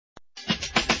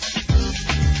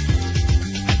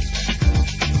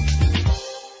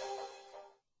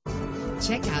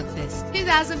Check out this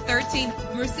 2013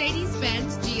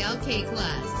 Mercedes-Benz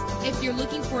GLK-Class. If you're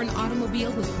looking for an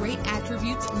automobile with great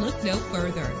attributes, look no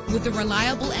further. With a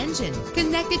reliable engine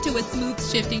connected to a smooth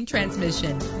shifting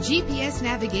transmission, GPS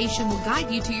navigation will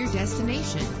guide you to your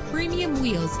destination. Premium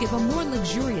wheels give a more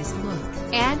luxurious look.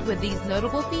 And with these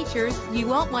notable features, you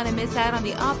won't want to miss out on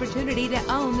the opportunity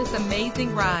to own this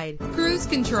amazing ride. Cruise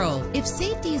control. If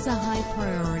safety is a high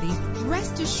priority,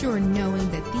 rest assured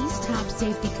knowing that these top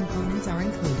safety components are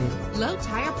included. Low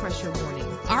tire pressure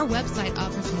warning. Our website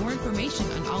offers more information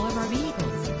on all of our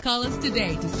vehicles. Call us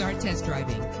today to start test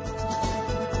driving.